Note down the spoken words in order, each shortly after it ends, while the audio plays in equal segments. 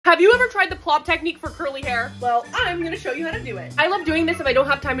Have you ever tried the plop technique for curly hair? Well, I'm gonna show you how to do it. I love doing this if I don't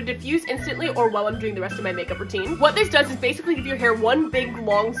have time to diffuse instantly or while I'm doing the rest of my makeup routine. What this does is basically give your hair one big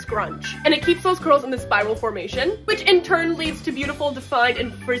long scrunch, and it keeps those curls in the spiral formation, which in turn leads to beautiful, defined,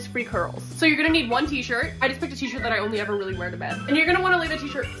 and frizz-free curls. So you're gonna need one t-shirt. I just picked a t-shirt that I only ever really wear to bed. And you're gonna wanna lay the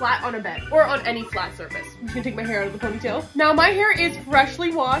t-shirt flat on a bed or on any flat surface. I'm just gonna take my hair out of the ponytail. Now my hair is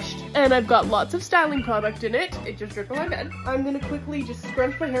freshly washed and I've got lots of styling product in it. It just dripped on my bed. I'm gonna quickly just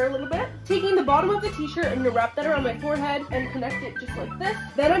scrunch my hair a little bit. Taking the bottom of the t-shirt, I'm gonna wrap that around my forehead and connect it just like this.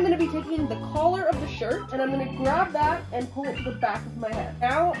 Then I'm gonna be taking the collar of the shirt and I'm gonna grab that and pull it to the back of my head.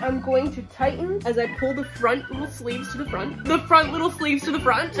 Now I'm going to tighten as I pull the front little sleeves to the front. The front little sleeves to the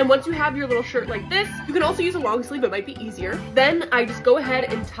front. And once you have your little shirt like this, you can also use a long sleeve, it might be easier. Then I just go ahead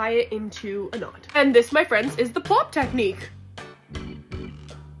and tie it into a knot. And this, my friends, is the plop technique.